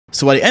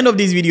So at the end of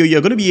this video,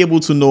 you're going to be able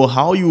to know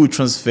how you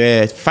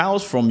transfer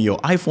files from your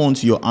iPhone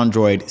to your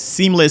Android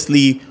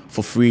seamlessly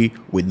for free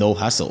with no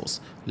hassles.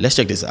 Let's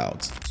check this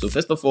out. So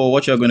first of all,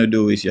 what you're going to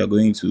do is you're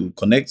going to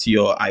connect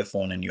your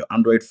iPhone and your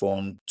Android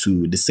phone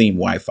to the same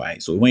Wi-Fi.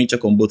 So when you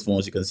check on both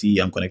phones, you can see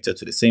I'm connected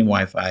to the same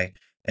Wi-Fi,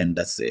 and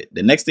that's it.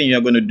 The next thing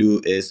you're going to do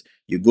is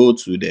you go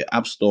to the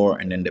App Store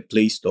and then the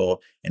Play Store,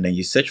 and then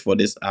you search for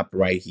this app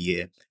right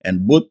here.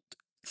 And both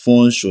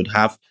phones should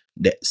have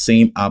the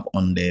same app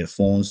on their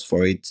phones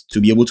for it to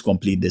be able to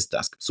complete this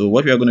task. So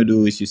what we are going to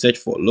do is you search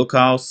for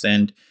local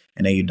send,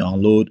 and then you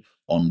download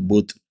on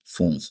both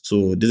phones.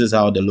 So this is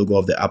how the logo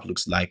of the app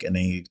looks like, and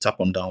then you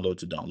tap on download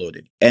to download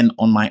it. And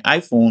on my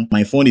iPhone,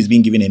 my phone is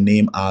being given a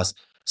name as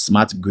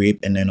Smart Grape,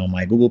 and then on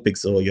my Google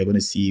Pixel you're going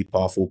to see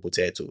Powerful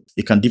Potato.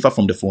 It can differ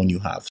from the phone you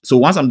have. So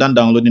once I'm done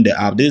downloading the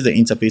app, this is the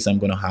interface I'm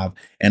going to have,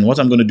 and what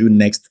I'm going to do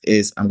next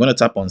is I'm going to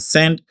tap on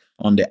send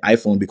on the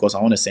iPhone because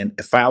I want to send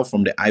a file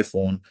from the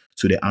iPhone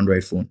to the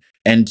Android phone.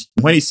 And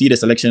when you see the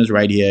selections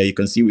right here, you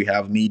can see we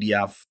have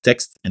media,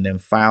 text, and then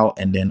file,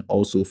 and then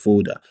also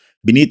folder.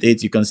 Beneath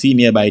it, you can see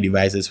nearby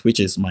devices, which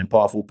is my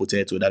Powerful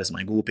Potato. That is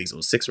my Google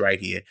Pixel 6 right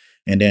here.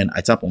 And then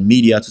I tap on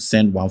media to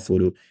send one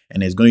photo,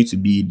 and it's going to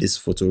be this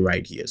photo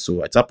right here.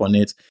 So I tap on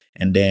it,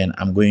 and then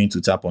I'm going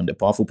to tap on the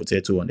Powerful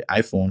Potato on the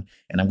iPhone,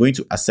 and I'm going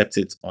to accept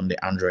it on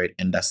the Android,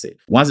 and that's it.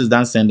 Once it's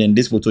done sending,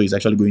 this photo is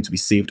actually going to be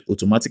saved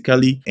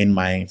automatically in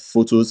my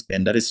photos,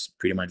 and that is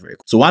pretty much very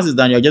cool. So once it's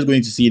done, you're just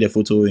going to see the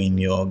photo in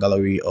your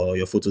gallery or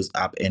your photos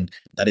app, and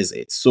that is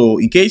it. So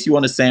in case you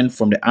want to send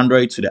from the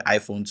Android to the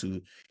iPhone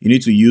you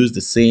need to use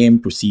the same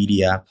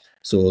procedure.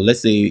 So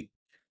let's say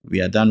we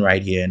are done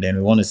right here, and then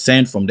we want to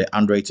send from the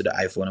Android to the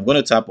iPhone. I'm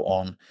going to tap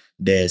on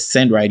the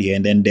send right here,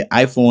 and then the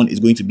iPhone is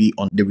going to be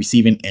on the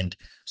receiving end.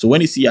 So when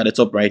you see at the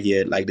top right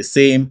here, like the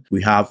same,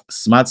 we have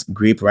Smart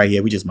Grape right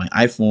here, which is my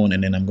iPhone,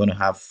 and then I'm going to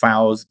have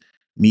files,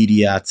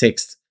 media,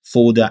 text,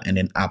 folder, and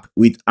then app.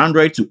 With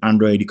Android to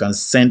Android, you can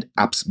send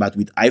apps, but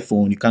with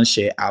iPhone, you can't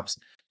share apps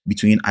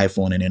between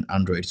iPhone and then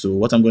Android. So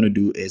what I'm going to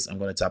do is I'm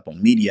going to tap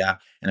on media,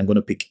 and I'm going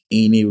to pick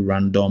any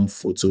random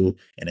photo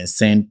and then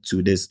send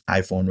to this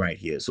iPhone right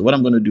here. So what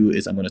I'm going to do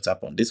is I'm going to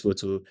tap on this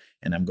photo,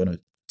 and I'm going to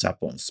tap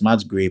on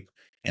Smart Grape,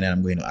 and then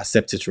I'm going to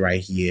accept it right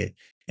here.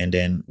 And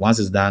then once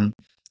it's done,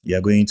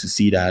 you're going to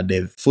see that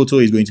the photo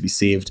is going to be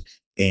saved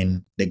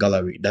in the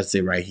gallery. That's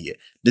it right here.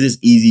 This is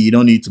easy. You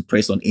don't need to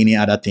press on any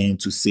other thing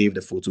to save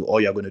the photo. All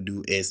you're going to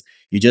do is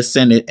you just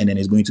send it, and then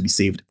it's going to be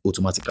saved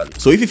automatically.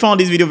 So if you found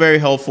this video very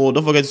helpful,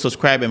 don't forget to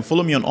subscribe and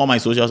follow me on all my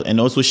socials,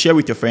 and also share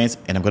with your friends,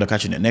 and I'm going to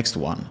catch you in the next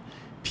one.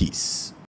 Peace.